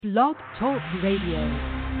Blog Talk Radio.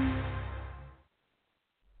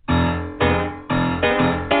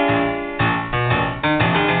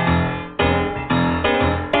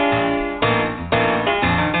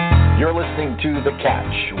 You're listening to The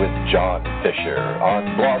Catch with John Fisher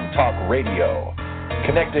on Blog Talk Radio,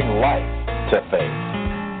 connecting life to faith.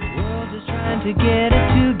 The world is trying to get it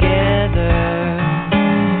together,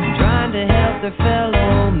 trying to help their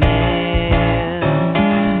fellow man,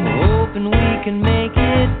 hoping we can make it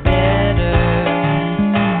better.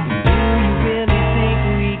 Do you really think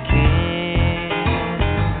we can?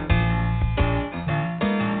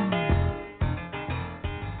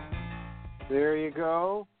 There you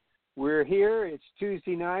go. We're here. It's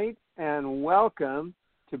Tuesday night, and welcome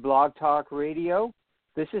to Blog Talk Radio.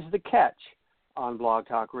 This is The Catch on Blog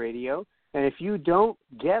Talk Radio. And if you don't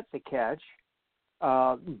get The Catch,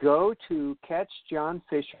 go to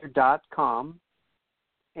catchjohnfisher.com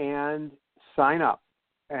and sign up,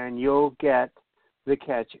 and you'll get The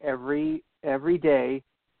Catch every day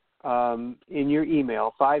in your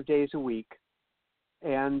email, 5 days a week.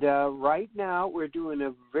 And right now we're doing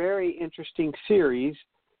a very interesting series,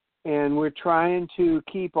 and we're trying to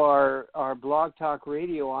keep our Blog Talk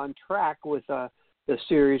Radio on track with the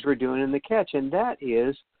series we're doing in The Catch, and that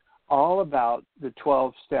is all about the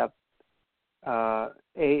 12-step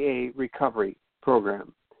AA recovery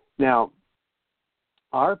program. Now,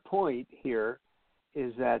 our point here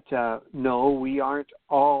is that, no, we aren't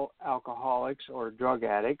all alcoholics or drug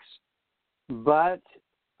addicts, but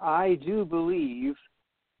I do believe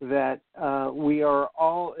that we are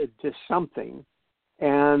all into something,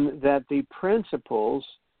 and that the principles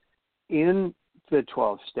in the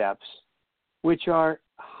 12 steps, which are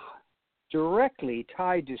directly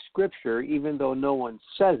tied to Scripture, even though no one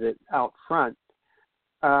says it out front,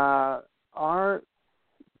 are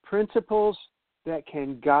principles that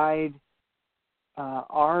can guide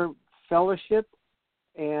our fellowship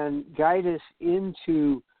and guide us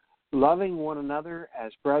into loving one another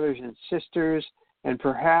as brothers and sisters, and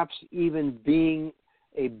perhaps even being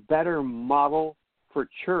a better model for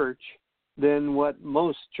church than what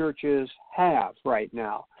most churches have right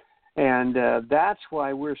now. And that's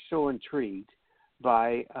why we're so intrigued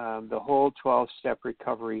by the whole 12-step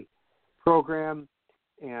recovery program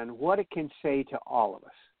and what it can say to all of us.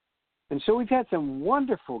 And so we've had some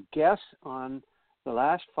wonderful guests on the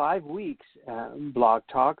last 5 weeks Blog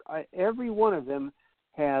Talk. Every one of them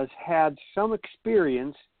has had some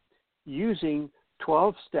experience using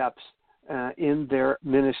 12 steps in their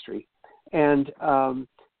ministry. And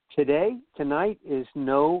tonight is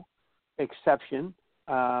no exception.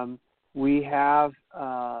 We have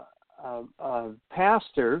a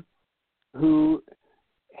pastor who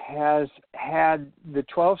has had the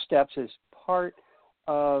 12 steps as part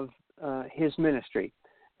of his ministry.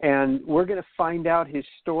 And we're going to find out his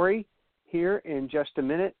story here in just a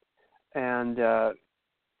minute. And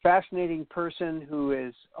fascinating person who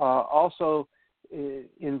is also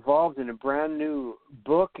involved in a brand new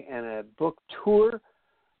book and a book tour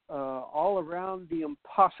all around the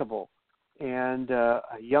impossible, and a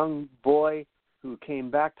young boy who came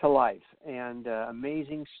back to life, and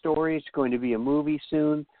amazing story. It's going to be a movie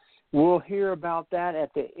soon. We'll hear about that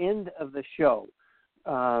at the end of the show.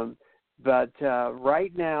 But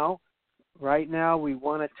right now we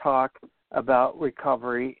want to talk about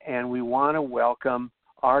recovery, and we want to welcome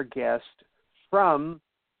our guest from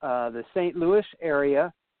the St. Louis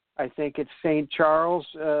area. I think it's St. Charles,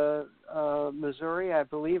 Missouri, I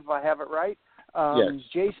believe, if I have it right. Yes.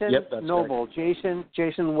 Jason Noble. Correct.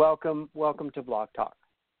 Jason, welcome to Blog Talk.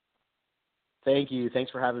 Thank you.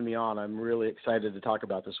 Thanks for having me on. I'm really excited to talk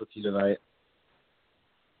about this with you tonight.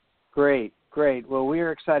 Great. Well,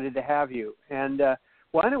 we're excited to have you. And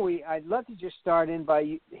I'd love to just start in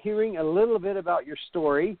by hearing a little bit about your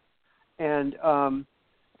story and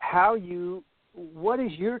what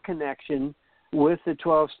is your connection with the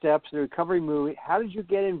 12 steps, the recovery movement? How did you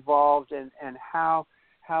get involved, and how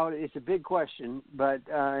it's a big question, but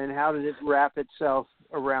and how did it wrap itself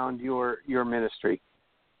around your ministry?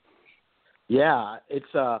 Yeah,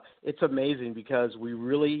 it's amazing because we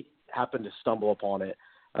really happened to stumble upon it.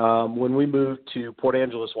 When we moved to Port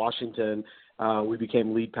Angeles, Washington, we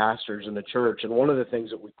became lead pastors in the church, and one of the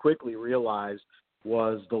things that we quickly realized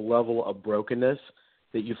was the level of brokenness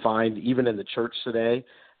that you find even in the church today.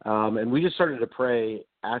 And we just started to pray,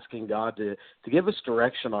 asking God to give us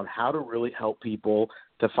direction on how to really help people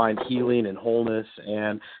to find healing and wholeness.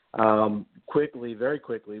 And very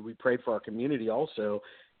quickly, we prayed for our community also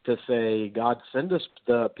to say, God, send us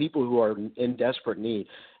the people who are in desperate need.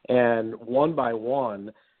 And one by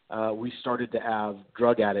one, we started to have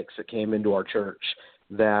drug addicts that came into our church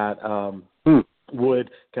that would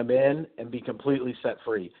come in and be completely set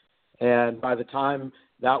free. And by the time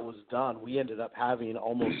that was done, we ended up having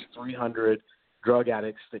almost 300 drug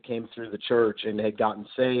addicts that came through the church and had gotten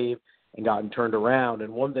saved and gotten turned around.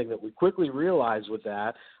 And one thing that we quickly realized with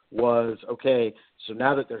that was, okay, so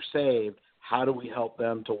now that they're saved, how do we help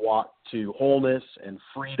them to walk to wholeness and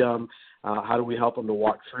freedom? How do we help them to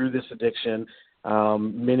walk through this addiction?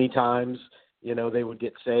 Many times, they would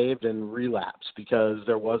get saved and relapse because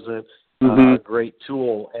there wasn't a great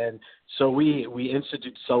tool. And so we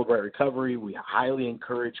institute Celebrate Recovery. We highly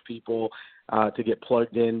encourage people to get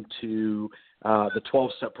plugged into the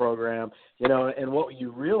 12-step program. And what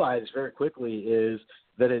you realize very quickly is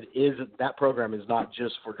that that program is not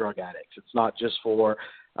just for drug addicts. It's not just for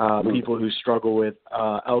people who struggle with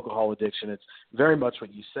alcohol addiction. It's very much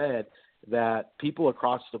what you said, that people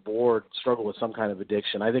across the board struggle with some kind of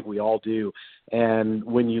addiction. I think we all do. And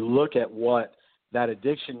when you look at what that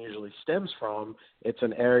addiction usually stems from, it's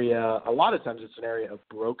an area, a lot of times it's an area of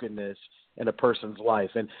brokenness in a person's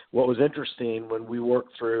life. And what was interesting when we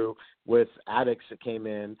worked through with addicts that came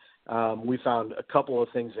in, we found a couple of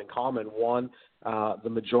things in common. One, the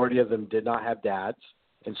majority of them did not have dads,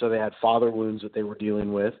 and so they had father wounds that they were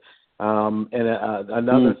dealing with. Another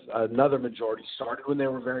majority started when they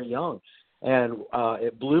were very young. And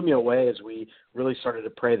it blew me away as we really started to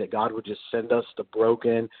pray that God would just send us the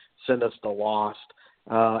broken, send us the lost.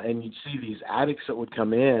 And you'd see these addicts that would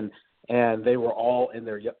come in, and they were all in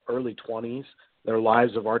their early 20s. Their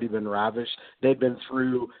lives have already been ravished. They'd been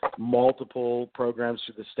through multiple programs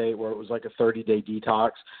through the state where it was like a 30-day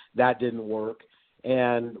detox. That didn't work.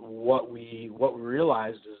 And what we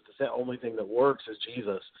realized is the only thing that works is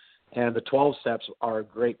Jesus. And the 12 steps are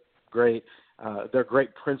great. They're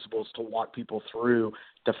great principles to walk people through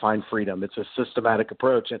to find freedom. It's a systematic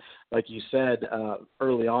approach. And like you said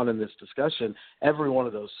early on in this discussion, every one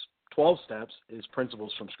of those 12 steps is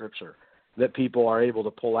principles from Scripture that people are able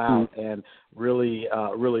to pull out and really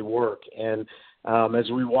work. And as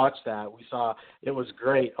we watched that, we saw it was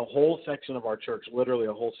great. A whole section of our church, literally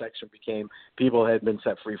a whole section, became people had been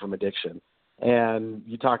set free from addiction. And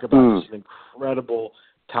you talk about just an incredible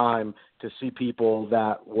time to see people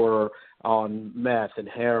that were on meth and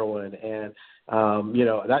heroin, and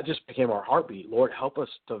that just became our heartbeat. Lord, help us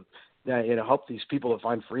to help these people to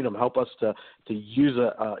find freedom. Help us to use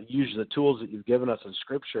the tools that you've given us in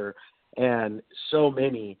Scripture. And so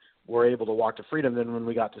many were able to walk to freedom. Then when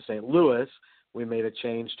we got to St. Louis, we made a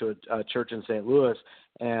change to a church in St. Louis,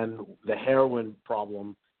 and the heroin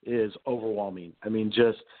problem is overwhelming. I mean,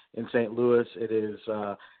 just in St. Louis, it is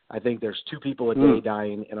I think there's 2 people a day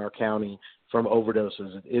dying in our county from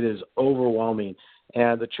overdoses. It is overwhelming.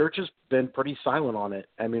 And the church has been pretty silent on it.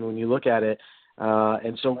 I mean, when you look at it,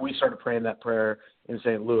 and so we started praying that prayer in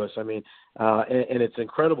St. Louis. I mean, and it's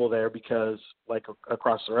incredible there because, like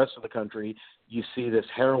across the rest of the country, you see this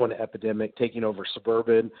heroin epidemic taking over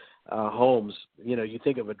suburban homes. You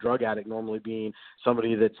think of a drug addict normally being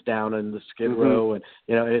somebody that's down in the skid row, and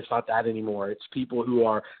it's not that anymore. It's people who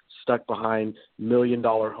are stuck behind $1 million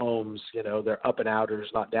homes. They're up and outers,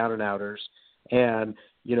 not down and outers. And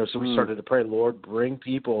so we started to pray, Lord, bring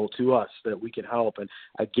people to us that we can help. And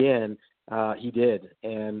again, he did.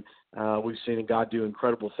 And we've seen God do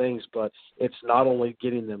incredible things, but it's not only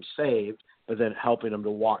getting them saved, but then helping them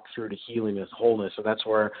to walk through to healing and wholeness. And that's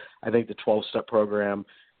where I think the 12-step program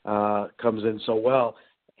comes in so well.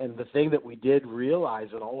 And the thing that we did realize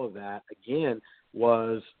in all of that, again,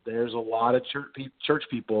 was there's a lot of church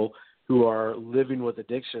people who are living with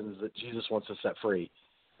addictions that Jesus wants to set free.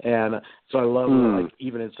 And so I love like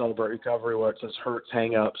even in Celebrate Recovery where it says hurts,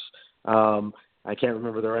 hang-ups, I can't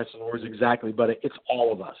remember the rest of the words exactly, but it's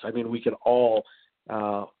all of us. I mean, we could all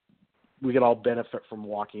benefit from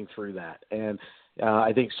walking through that. And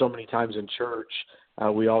I think so many times in church,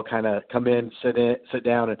 we all kind of come in, sit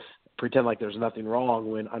down, and pretend like there's nothing wrong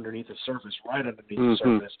when underneath the surface, right underneath the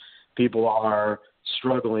surface, people are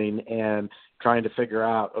struggling and trying to figure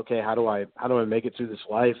out, okay, how do I make it through this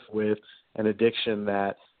life with an addiction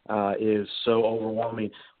that is so overwhelming.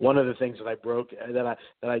 One of the things that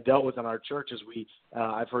I dealt with in our church is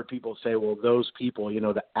I've heard people say, well, those people,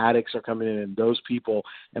 the addicts are coming in and those people.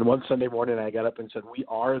 And one Sunday morning I got up and said, we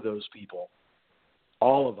are those people.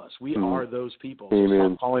 All of us. We are those people.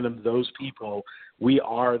 Amen. Stop calling them those people. We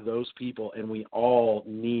are those people, and we all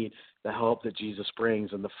need the help that Jesus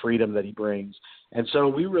brings and the freedom that he brings. And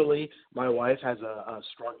so my wife has a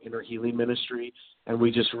strong inner healing ministry, and we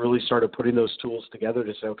just really started putting those tools together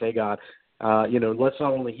to say, okay, God, let's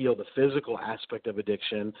not only heal the physical aspect of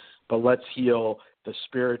addiction, but let's heal the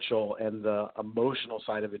spiritual and the emotional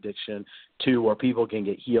side of addiction too, where people can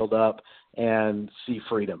get healed up and see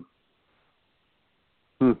freedom.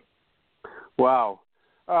 Wow.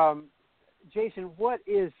 Jason, what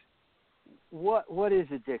is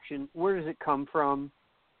addiction? Where does it come from?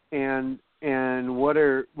 And what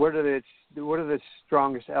are the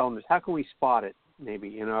strongest elements? How can we spot it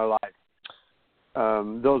maybe in our life?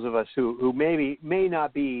 Those of us who may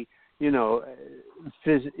not be,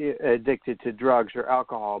 addicted to drugs or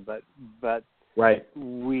alcohol, but right,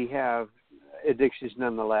 we have addictions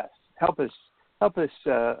nonetheless. Help us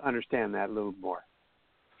understand that a little more.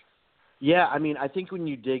 Yeah, I mean, I think when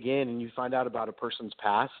you dig in and you find out about a person's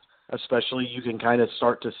past, especially, you can kind of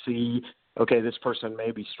start to see, okay, this person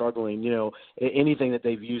may be struggling. Anything that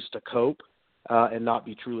they've used to cope and not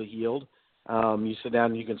be truly healed. You sit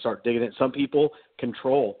down and you can start digging it. Some people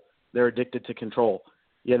control. They're addicted to control,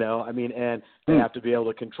 and they have to be able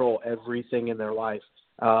to control everything in their life,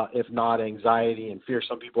 if not anxiety and fear.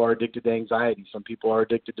 Some people are addicted to anxiety. Some people are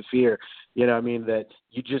addicted to fear. That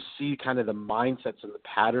you just see kind of the mindsets and the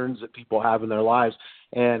patterns that people have in their lives.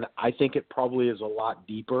 And I think it probably is a lot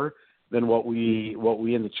deeper than what we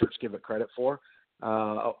in the church give it credit for,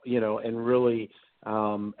 and really,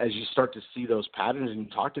 as you start to see those patterns and you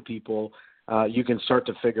talk to people, you can start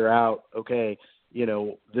to figure out, okay,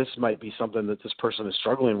 this might be something that this person is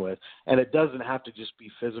struggling with. And it doesn't have to just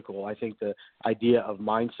be physical. I think the idea of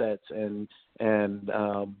mindsets and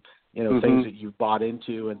things that you've bought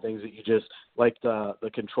into and things that you just like,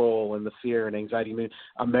 the control and the fear and anxiety. I mean,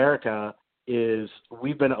 America is,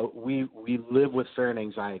 we live with fear and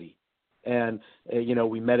anxiety. And,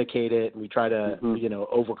 we medicate it and we try to,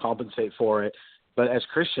 overcompensate for it. But as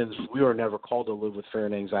Christians, we were never called to live with fear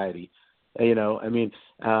and anxiety.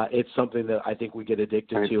 It's something that I think we get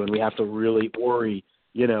addicted to, and we have to really worry,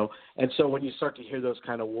 And so when you start to hear those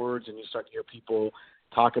kind of words and you start to hear people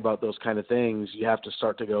talk about those kind of things, you have to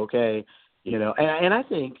start to go, okay, and I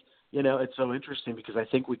think, it's so interesting because I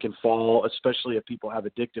think we can fall, especially if people have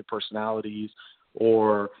addictive personalities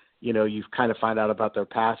or, you kind of find out about their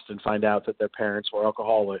past and find out that their parents were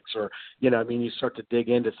alcoholics or, you start to dig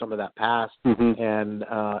into some of that past. And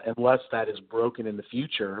unless that is broken in the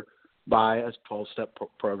future by a 12-step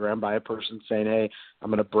program, by a person saying, hey, I'm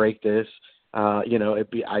going to break this, I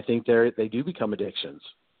think they do become addictions,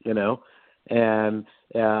 and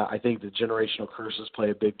I think the generational curses play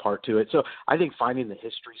a big part to it. So I think finding the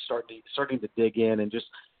history, starting to dig in and just,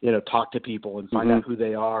 talk to people and find out who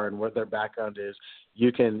they are and what their background is,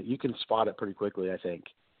 you can spot it pretty quickly, I think.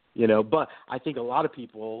 But I think a lot of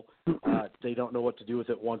people, they don't know what to do with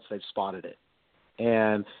it once they've spotted it.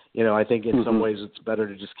 And, I think in some ways it's better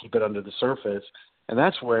to just keep it under the surface. And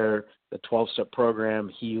that's where the 12-step program,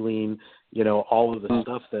 healing, all of the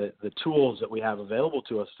stuff, the tools that we have available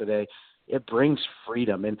to us today, it brings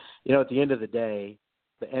freedom. And, at the end of the day,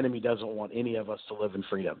 the enemy doesn't want any of us to live in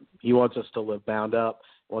freedom. He wants us to live bound up,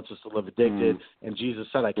 wants us to live addicted. And Jesus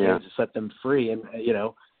said, I came to set them free and,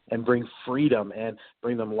 and bring freedom and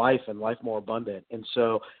bring them life and life more abundant. And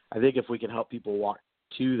so I think if we can help people walk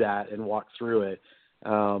to that and walk through it,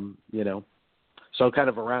 so kind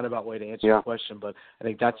of a roundabout way to answer your question, but I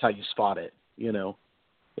think that's how you spot it,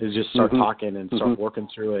 is just start talking and start working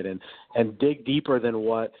through it and dig deeper than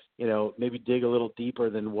what, maybe dig a little deeper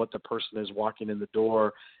than what the person is walking in the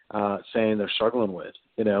door saying they're struggling with,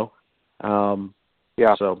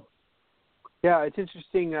 So. Yeah, it's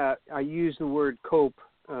interesting. I use the word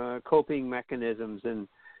coping mechanisms and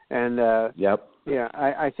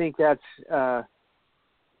I think that's,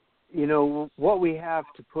 what we have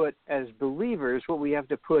to put as believers, what we have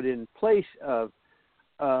to put in place of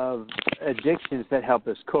addictions that help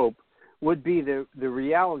us cope would be the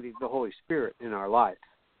reality of the Holy Spirit in our life.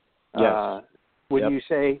 Yes. Would you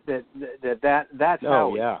say that's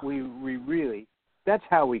how we really, that's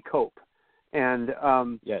how we cope. And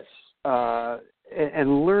yes.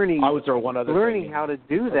 And learning. I would throw one other learning thing how to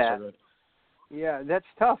do that. So yeah, that's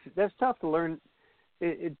tough. That's tough to learn.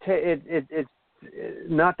 It's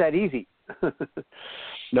not that easy.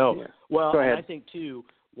 No. Yeah. Well, Go ahead. and I think too,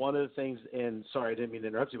 one of the things, and sorry, I didn't mean to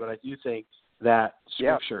interrupt you, but I do think that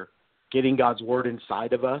Scripture, getting God's Word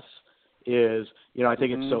inside of us is, I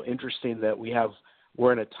think it's so interesting that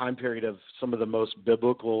we're in a time period of some of the most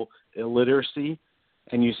biblical illiteracy,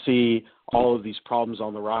 and you see all of these problems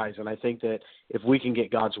on the rise. And I think that if we can get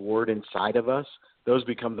God's Word inside of us, those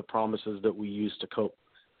become the promises that we use to cope.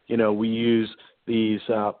 We use these,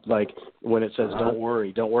 like when it says, don't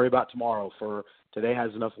worry about tomorrow, for today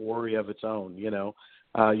has enough worry of its own,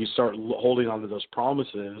 you start holding on to those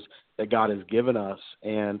promises that God has given us.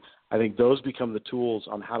 And I think those become the tools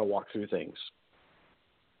on how to walk through things.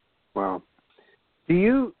 Wow. Do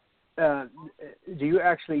you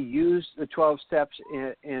actually use the 12 steps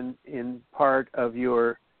in part of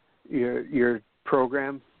your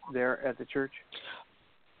program there at the church?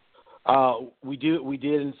 We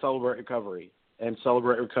did in Celebrate Recovery, and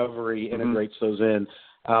Celebrate Recovery integrates those in.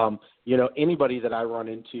 Anybody that I run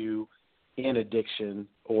into in addiction,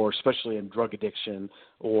 or especially in drug addiction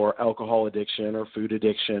or alcohol addiction or food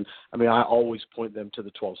addiction, I always point them to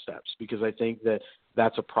the 12 steps, because I think that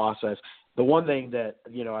that's a process. The one thing that,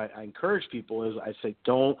 I encourage people is I say,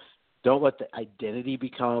 don't let the identity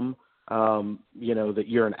become, that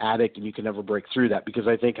you're an addict and you can never break through that, because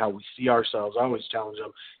I think how we see ourselves, I always challenge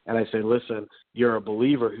them and I say, listen, you're a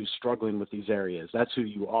believer who's struggling with these areas. That's who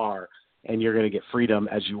you are, and you're going to get freedom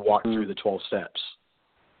as you walk through the 12 steps,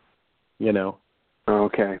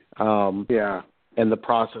 Okay. Yeah. And the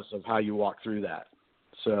process of how you walk through that.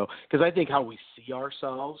 So, because I think how we see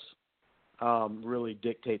ourselves really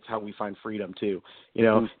dictates how we find freedom too.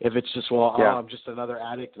 If it's just, I'm just another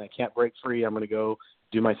addict and I can't break free, I'm going to go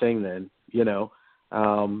do my thing then,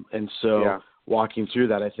 and so walking through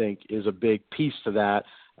that, I think, is a big piece to that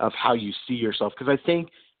of how you see yourself. Because I think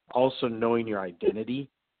also knowing your identity,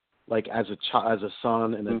 like as a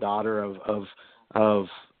son and a daughter of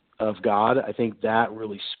God, I think that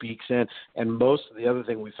really speaks in. And most of the other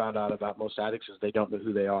thing we found out about most addicts is they don't know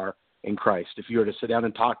who they are in Christ. If you were to sit down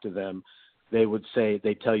and talk to them, they would say,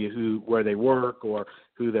 they tell you where they work or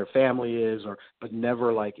who their family is, but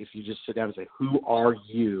never like if you just sit down and say, who are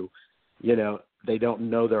you? They don't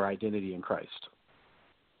know their identity in Christ.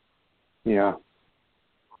 Yeah.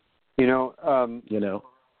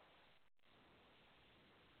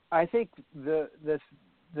 I think the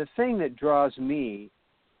thing that draws me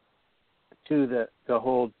to the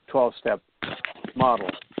whole 12-step model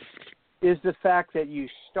is the fact that you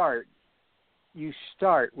start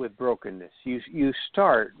with brokenness. You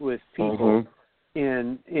start with people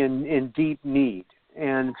in deep need,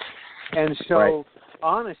 and so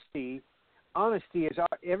honesty is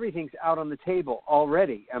everything's out on the table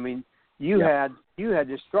already. You had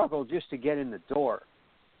to struggle just to get in the door,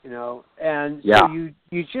 and so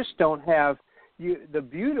you just don't have the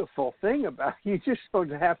beautiful thing about you just don't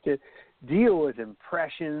have to deal with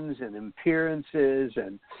impressions and appearances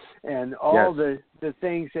and all the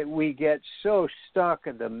things that we get so stuck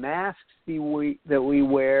in, the masks that we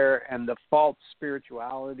wear and the false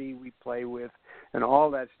spirituality we play with and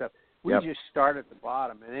all that stuff. We just start at the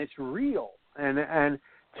bottom, and it's real. And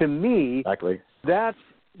to me,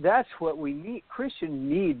 that's what we need.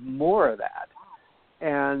 Christians need more of that.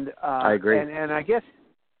 And I agree. And I guess,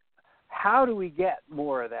 how do we get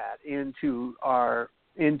more of that into our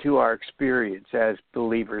experience as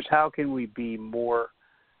believers? How can we be more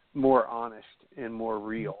honest and more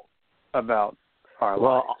real about our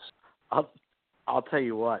lives? I'll tell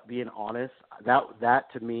you what, being honest,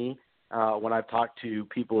 that to me, when I've talked to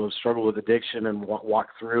people who struggle with addiction and walk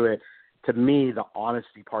through it, to me, the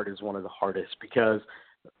honesty part is one of the hardest, because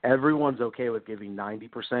everyone's okay with giving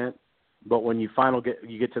 90%, but when you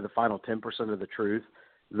get to the final 10% of the truth,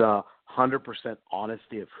 the 100%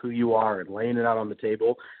 honesty of who you are and laying it out on the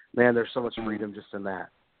table, man, there's so much freedom just in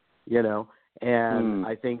that, And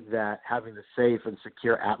I think that having the safe and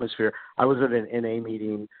secure atmosphere. I was at an NA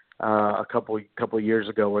meeting a couple of years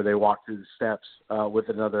ago where they walked through the steps with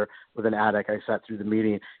an addict. I sat through the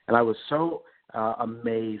meeting, and I was so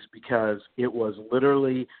amazed, because it was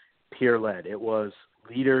literally peer-led. It was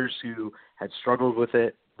leaders who had struggled with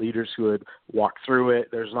it, leaders who had walked through it.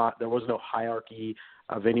 There was no hierarchy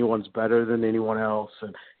of anyone's better than anyone else.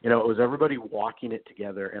 And, it was everybody walking it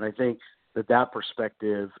together. And I think that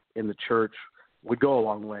perspective in the church would go a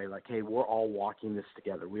long way. Like, hey, we're all walking this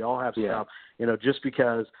together. We all have stuff, just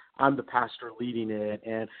because I'm the pastor leading it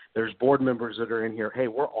and there's board members that are in here. Hey,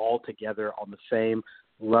 we're all together on the same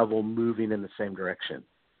level, moving in the same direction,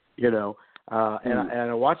 And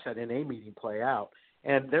I watched that NA meeting play out,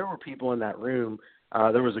 and there were people in that room.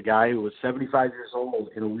 There was a guy who was 75 years old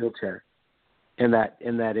in a wheelchair in that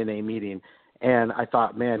NA meeting. And I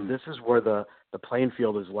thought, man, this is where the playing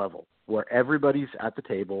field is level, where everybody's at the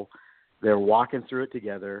table, they're walking through it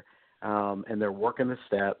together, and they're working the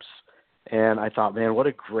steps. And I thought, man, what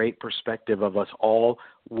a great perspective of us all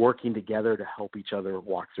working together to help each other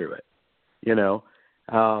walk through it, And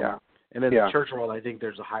in the church world, I think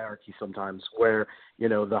there's a hierarchy sometimes where,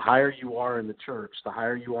 the higher you are in the church, the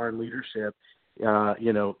higher you are in leadership,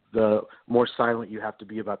 the more silent you have to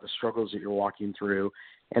be about the struggles that you're walking through.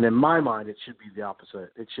 And in my mind, it should be the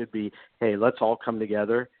opposite. It should be, hey, let's all come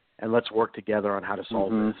together and let's work together on how to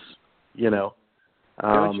solve this, because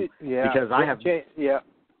I have,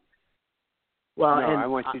 well,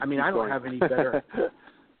 no, and I don't have any better,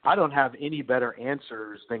 I don't have any better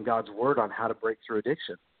answers than God's word on how to break through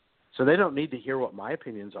addiction. So they don't need to hear what my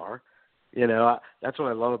opinions are. That's what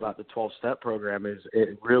I love about the 12-step program is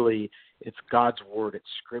it's God's word, it's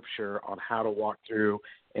scripture on how to walk through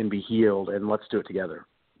and be healed, and let's do it together.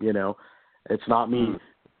 It's not me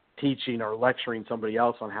teaching or lecturing somebody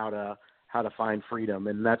else on how to find freedom.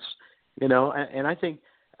 And that's, and I think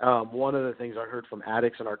one of the things I heard from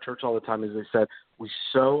addicts in our church all the time is they said, we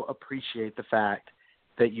so appreciate the fact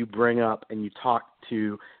that you bring up and you talk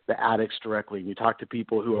to the addicts directly, and you talk to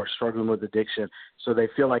people who are struggling with addiction, so they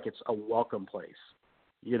feel like it's a welcome place,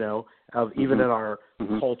 even in our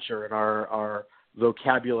culture and our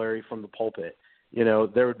vocabulary from the pulpit.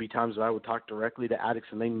 There would be times that I would talk directly to addicts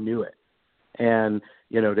and they knew it. And,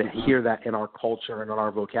 to hear that in our culture and in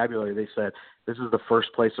our vocabulary, they said, this is the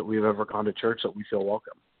first place that we've ever gone to church that we feel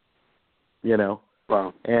welcome,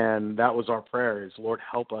 Wow. And that was our prayer is, Lord,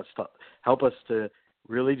 help us to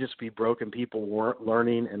really just be broken people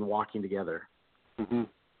learning and walking together,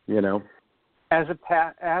 As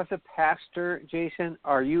a pastor, Jason,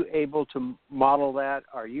 are you able to model that?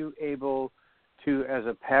 Are you able to, as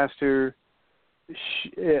a pastor,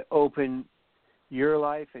 open your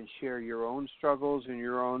life and share your own struggles and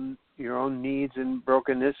your own needs and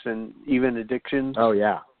brokenness and even addictions? Oh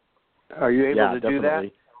yeah. Are you able to definitely. do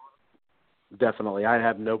that? Definitely. I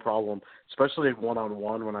have no problem, especially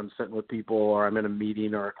one-on-one when I'm sitting with people or I'm in a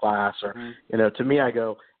meeting or a class or, to me, I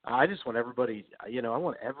go, I just want everybody, I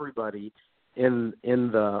want everybody in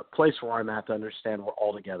the place where I'm at to understand we're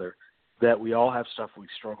all together, that we all have stuff we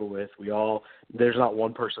struggle with. There's not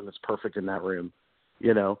one person that's perfect in that room,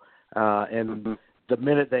 and the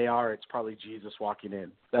minute they are, it's probably Jesus walking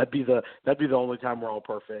in. That'd be the only time we're all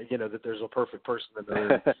perfect, that there's a perfect person in the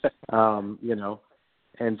room,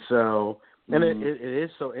 and so, and it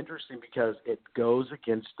is so interesting because it goes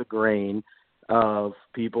against the grain of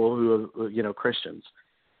people who, Christians.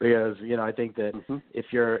 Because, I think that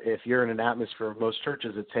if you're in an atmosphere of most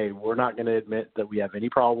churches, it's, hey, we're not going to admit that we have any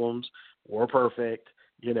problems. We're perfect,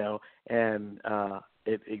 and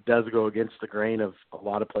it does go against the grain of a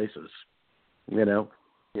lot of places,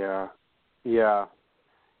 Yeah.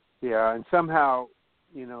 And somehow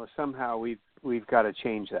we've got to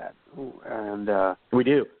change that. And we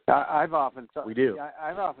do. I've often thought we do.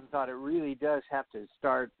 I've often thought it really does have to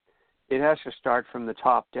start. It has to start from the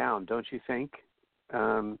top down, don't you think?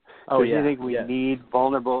 Do you think we need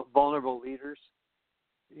vulnerable leaders,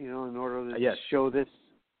 in order to show this?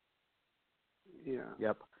 Yeah.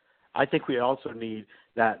 Yep. I think we also need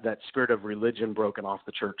that spirit of religion broken off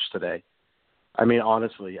the church today. I mean,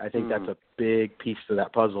 honestly, I think that's a big piece to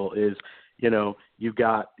that puzzle is, you've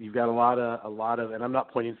got a lot of, and I'm not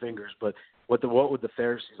pointing fingers, but what would the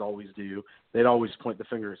Pharisees always do? They'd always point the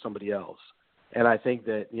finger at somebody else. And I think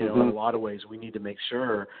that, in a lot of ways we need to make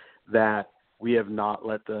sure that we have not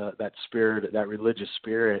let that spirit, that religious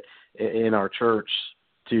spirit in our church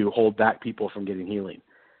to hold back people from getting healing,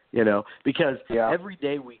 because every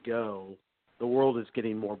day we go, the world is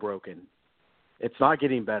getting more broken. It's not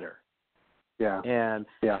getting better. Yeah. And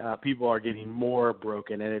people are getting more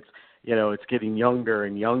broken, and it's getting younger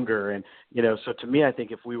and younger. And, so to me, I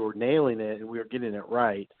think if we were nailing it and we were getting it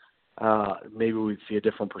right, maybe we'd see a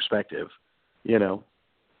different perspective,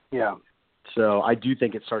 Yeah. So I do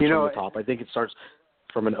think it starts from the top. I think it starts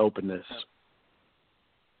from an openness.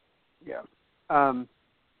 Yeah.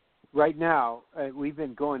 Right now, we've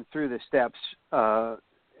been going through the steps on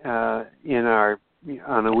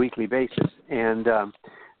a weekly basis, and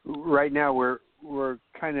right now we're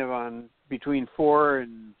kind of on between 4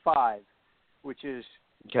 and 5, which is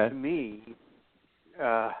to me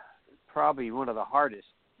probably one of the hardest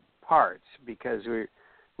parts because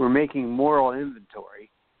we're making moral inventory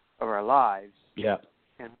of our lives. Yeah.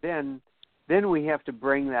 And then we have to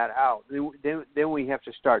bring that out. Then we have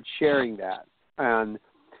to start sharing that. And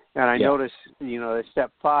I notice, that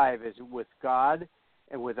step 5 is with God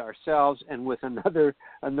and with ourselves and with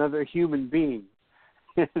another human being.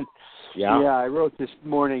 I wrote this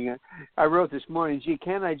morning, gee,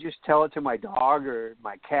 can't I just tell it to my dog or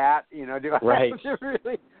my cat? Do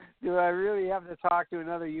I really have to talk to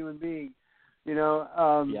another human being?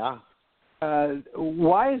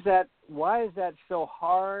 Why is that so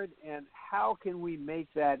hard, and how can we make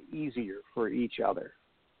that easier for each other?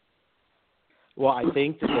 Well, I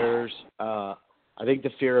think that I think the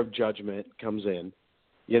fear of judgment comes in,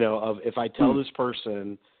 of if I tell this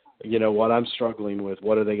person, what I'm struggling with,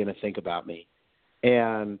 what are they going to think about me?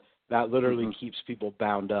 And that literally keeps people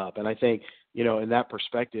bound up. And I think, in that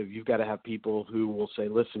perspective, you've got to have people who will say,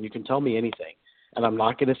 listen, you can tell me anything, and I'm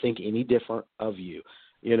not going to think any different of you.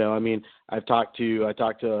 I talked to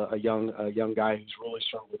a young guy who's really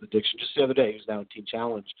struggled with addiction just the other day, who's now in Teen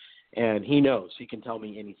Challenge, and he knows he can tell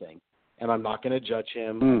me anything. and I'm not going to judge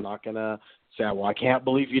him. I'm not going to say, well, I can't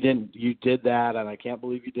believe you did that, and I can't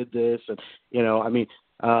believe you did this. And, I mean,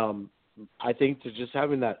 I think to just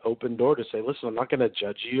having that open door to say, listen, I'm not going to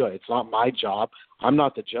judge you. It's not my job. I'm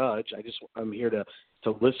not the judge. I'm here to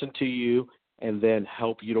listen to you and then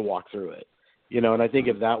help you to walk through it. And I think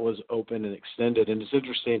if that was open and extended, and it's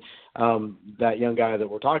interesting, that young guy that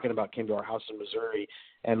we're talking about came to our house in Missouri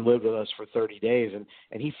and lived with us for 30 days,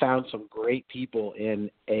 and he found some great people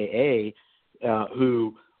in AA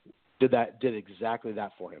who did exactly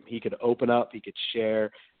that for him. He could open up, he could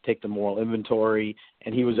share, take the moral inventory,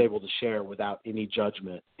 and he was able to share without any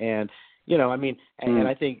judgment. And, I mean, and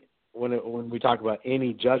I think when we talk about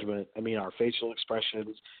any judgment, I mean, our facial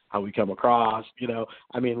expressions, how we come across,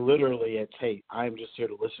 I mean, literally it's, hey, I'm just here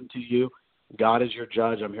to listen to you. God is your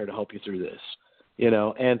judge. I'm here to help you through this,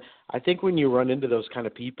 and I think when you run into those kind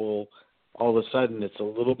of people, all of a sudden it's a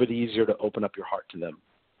little bit easier to open up your heart to them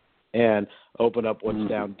and open up what's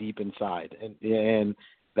down deep inside. And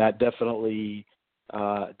that definitely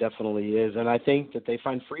is. And I think that they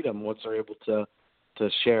find freedom once they're able to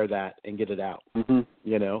share that and get it out,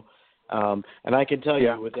 and I can tell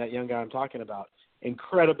you with that young guy I'm talking about,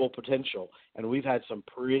 incredible potential. And we've had some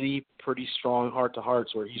pretty strong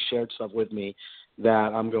heart-to-hearts where he shared stuff with me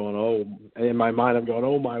that I'm going, in my mind, I'm going,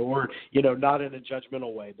 oh, my word, not in a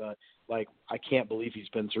judgmental way, but like, I can't believe he's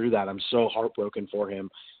been through that. I'm so heartbroken for him,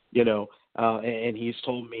 and he's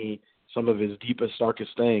told me some of his deepest,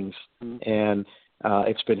 darkest things, and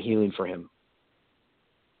it's been healing for him.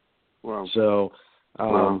 Wow. So,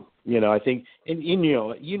 I think, and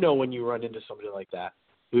when you run into somebody like that,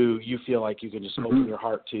 who you feel like you can just open your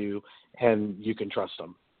heart to, and you can trust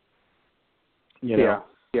them. Yeah.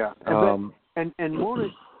 And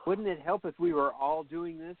wouldn't it help if we were all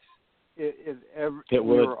doing this? If we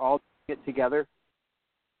were all doing it together?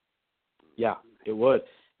 Yeah, it would.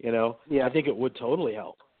 I think it would totally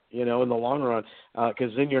help. In the long run,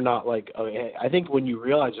 because then you're not like. I think when you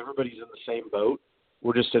realize everybody's in the same boat,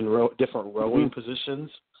 we're just in different rowing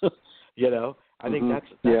positions. I think that's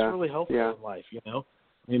really helpful in life.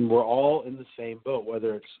 I mean, we're all in the same boat,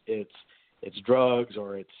 whether it's drugs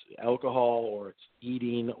or it's alcohol or it's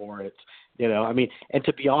eating or it's, I mean, and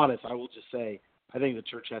to be honest, I will just say, I think the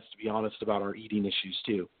church has to be honest about our eating issues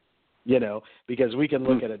too, because we can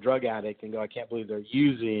look at a drug addict and go, I can't believe they're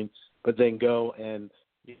using, but then go and,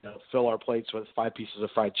 fill our plates with 5 pieces of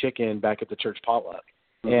fried chicken back at the church potluck.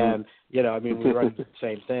 And, I mean, we run into the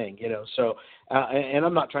same thing, so, and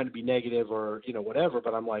I'm not trying to be negative or, whatever,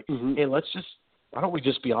 but I'm like, hey, why don't we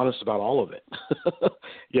just be honest about all of it?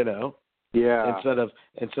 Yeah.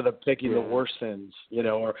 Instead of picking the worst sins,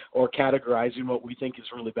 or categorizing what we think is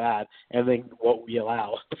really bad and then what we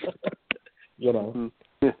allow.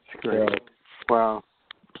 That's great. Yeah. Wow.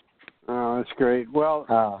 Oh, that's great.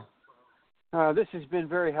 Well, this has been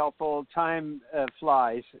very helpful. Time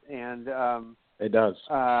flies, and it does.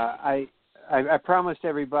 I promised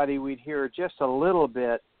everybody we'd hear just a little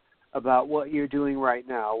bit about what you're doing right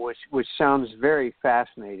now, which sounds very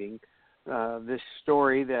fascinating. This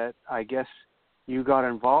story that I guess you got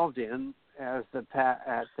involved in as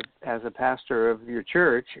as a pastor of your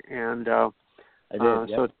church, and I did.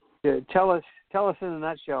 So tell us in a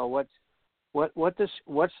nutshell what's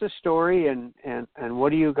the story, and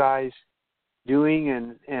what are you guys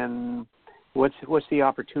doing, and what's the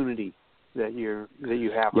opportunity that you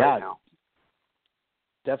have right now?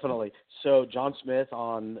 Definitely. So John Smith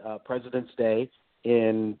on President's Day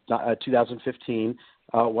in 2015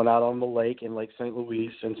 went out on the lake in Lake St.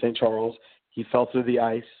 Louis in St. Charles. He fell through the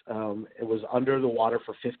ice. It was under the water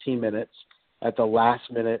for 15 minutes. At the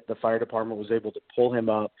last minute, the fire department was able to pull him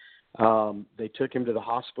up. They took him to the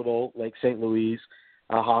hospital, Lake St. Louis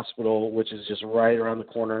Hospital, which is just right around the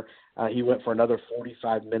corner. He went for another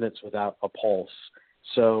 45 minutes without a pulse.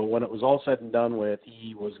 So when it was all said and done with,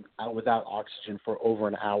 he was out without oxygen for over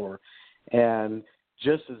an hour. And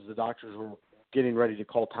just as the doctors were getting ready to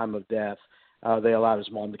call time of death, they allowed his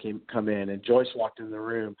mom to come in. And Joyce walked in the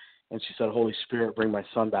room, and she said, Holy Spirit, bring my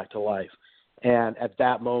son back to life. And at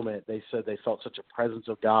that moment, they said they felt such a presence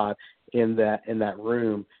of God in that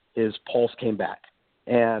room. His pulse came back.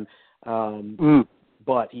 And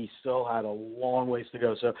but he still had a long ways to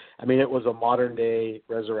go. So, I mean, it was a modern-day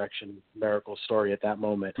resurrection miracle story at that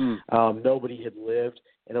moment. Nobody had lived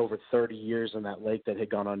in over 30 years in that lake that had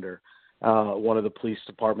gone under. One of the police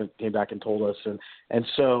department came back and told us. And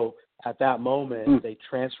so at that moment, they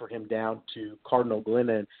transferred him down to Cardinal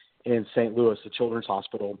Glennon in St. Louis, the Children's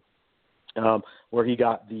Hospital, where he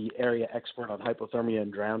got the area expert on hypothermia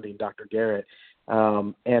and drowning, Dr. Garrett.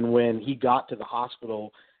 And when he got to the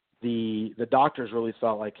hospital, the doctors really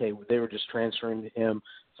felt like, hey, they were just transferring him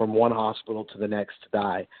from one hospital to the next to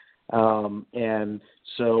die. And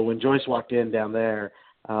so when Joyce walked in down there,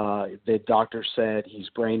 the doctor said he's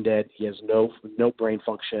brain dead. He has no brain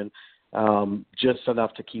function, just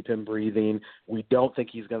enough to keep him breathing. We don't think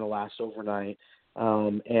he's going to last overnight.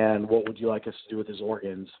 And what would you like us to do with his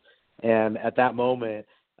organs? And at that moment,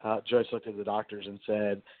 Joyce looked at the doctors and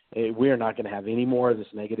said, hey, we are not going to have any more of this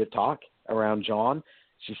negative talk around John.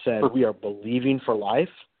 She said, we are believing for life.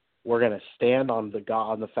 We're going to stand on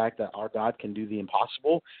the fact that our God can do the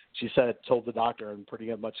impossible. She said, told the doctor, and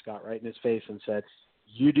pretty much got right in his face and said,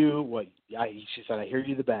 you do what she said, I hear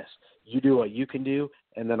you the best. You do what you can do,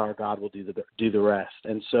 and then our God will do the rest.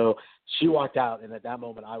 And so she walked out, and at that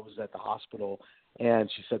moment I was at the hospital, and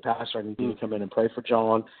she said, Pastor, I need you to come in and pray for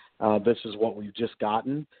John. This is what we've just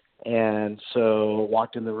gotten. And so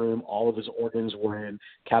walked in the room. All of his organs were in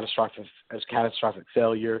catastrophic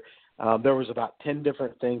failure. There was about 10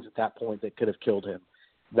 different things at that point that could have killed him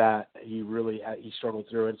that he struggled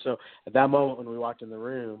through. And so at that moment when we walked in the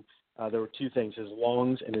room, there were two things, his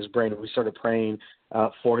lungs and his brain. And we started praying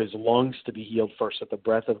for his lungs to be healed first, that the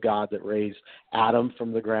breath of God that raised Adam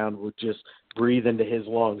from the ground would just breathe into his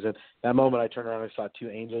lungs. And that moment I turned around and I saw two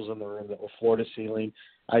angels in the room that were floor to ceiling.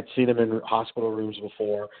 I'd seen him in hospital rooms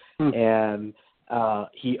before. And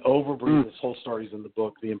he overbreathed. This whole story's in the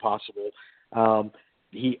book, The Impossible.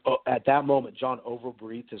 At that moment, John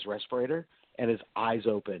overbreathed his respirator and his eyes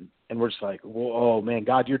opened. And we're just like, oh, man,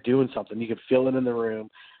 God, you're doing something. You could feel it in the room.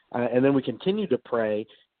 And then we continued to pray,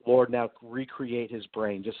 Lord, now recreate his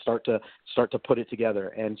brain. Just start to put it together.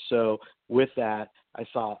 And so with that, I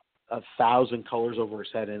saw 1,000 colors over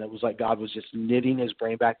his head, and it was like God was just knitting his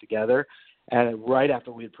brain back together. And right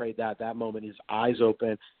after we had prayed that moment, his eyes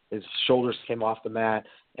opened, his shoulders came off the mat,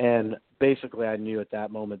 and basically I knew at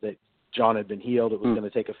that moment that John had been healed. It was going to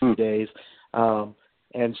take a few days.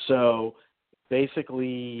 And so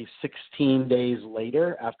basically 16 days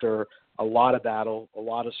later, after a lot of battle, a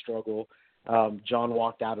lot of struggle, John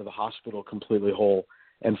walked out of the hospital completely whole.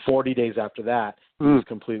 And 40 days after that, he was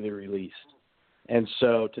completely released. And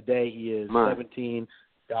so today he is 17.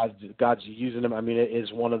 God's using him. I mean, it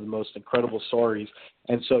is one of the most incredible stories.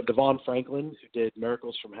 And so Devon Franklin, who did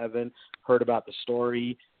Miracles from Heaven, heard about the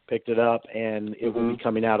story, picked it up, and it will be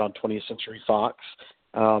coming out on 20th Century Fox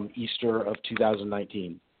Easter of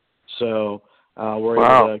 2019. So we're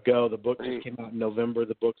able to go. The book just came out in November,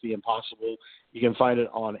 the book The Impossible. You can find it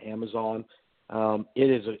on Amazon.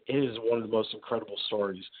 It is one of the most incredible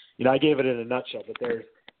stories. You know, I gave it in a nutshell, but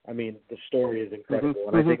the story is incredible,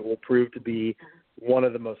 and I think it will prove to be one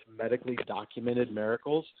of the most medically documented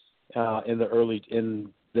miracles in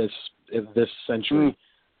this century.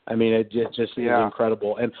 I mean, it just is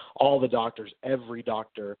incredible. And all the doctors, every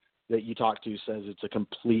doctor that you talk to says it's a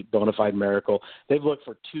complete bona fide miracle. They've looked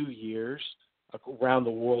for 2 years around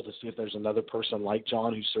the world to see if there's another person like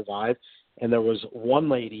John who survived. And there was one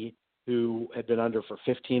lady who had been under for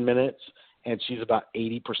 15 minutes, and she's about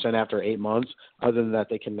 80% after 8 months. Other than that,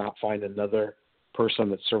 they cannot find another person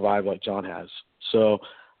that survived like John has. So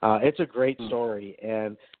it's a great story.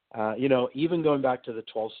 And, even going back to the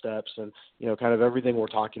 12 steps and, kind of everything we're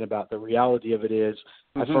talking about, the reality of it is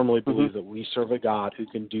I firmly believe that we serve a God who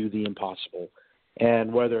can do the impossible.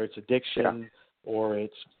 And whether it's addiction or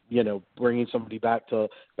it's, bringing somebody back to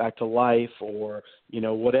life or,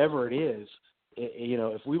 whatever it is,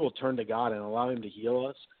 if we will turn to God and allow him to heal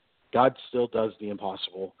us, God still does the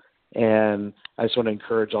impossible. And I just want to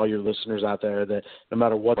encourage all your listeners out there that no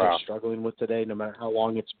matter what they're struggling with today, no matter how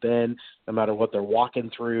long it's been, no matter what they're walking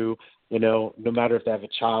through, no matter if they have a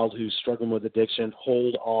child who's struggling with addiction,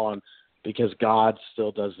 hold on, because God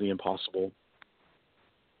still does the impossible.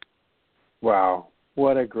 Wow.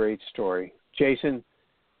 What a great story. Jason,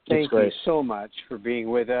 thank you so much for being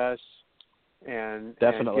with us and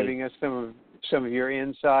giving us some of your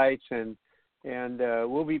insights, and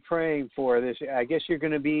we'll be praying for this. I guess you're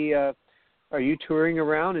going to be, are you touring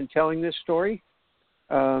around and telling this story?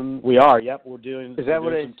 We are, yep. We're doing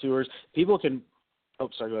some tours. People can, go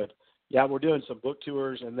ahead. Yeah, we're doing some book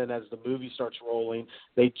tours, and then as the movie starts rolling,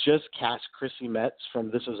 they just cast Chrissy Metz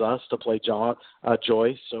from This Is Us to play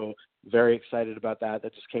Joyce, so very excited about that.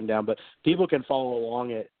 That just came down. But people can follow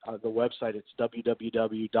along at the website. It's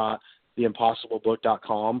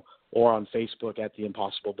www.theimpossiblebook.com or on Facebook at The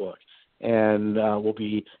Impossible Book. And we'll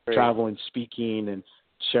be traveling, speaking, and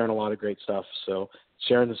sharing a lot of great stuff. So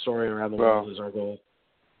sharing the story around the world is our goal.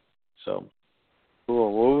 So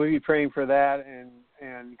cool. Well, we'll be praying for that,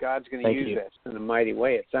 and God's going to use this in a mighty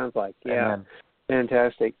way, it sounds like. Yeah. Amen.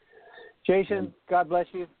 Fantastic. Jason, God bless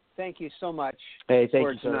you. Thank you so much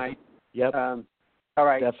for tonight. Sir. Yep. All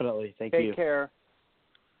right. Definitely. Thank you. Take care.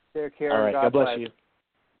 Take care. All right. God bless you.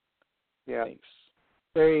 Yeah. Thanks.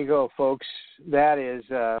 There you go, folks. That is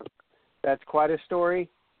that's quite a story,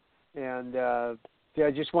 and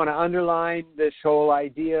I just want to underline this whole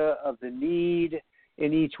idea of the need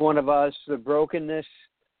in each one of us, the brokenness,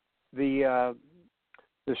 the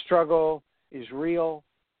struggle is real.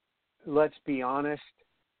 Let's be honest,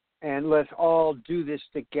 and let's all do this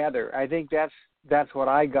together. I think that's what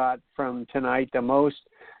I got from tonight the most.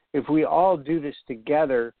 If we all do this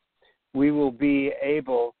together, we will be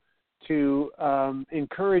able to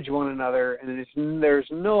encourage one another, and there's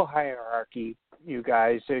no hierarchy, you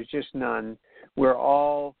guys. There's just none. We're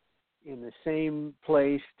all in the same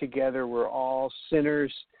place together. We're all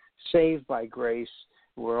sinners saved by grace.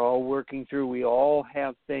 We're all working through. We all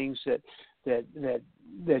have things that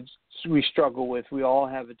we struggle with. We all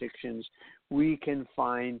have addictions. We can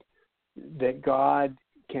find that God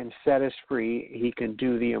can set us free. He can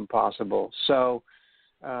do the impossible. So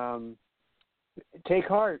take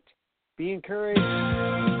heart. Be encouraged.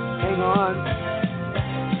 Hang on.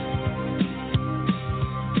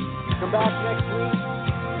 Come back next week.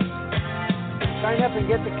 Sign up and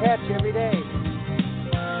get the catch every day.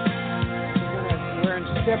 We're in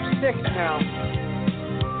step 6 now.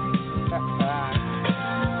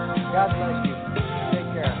 God bless you.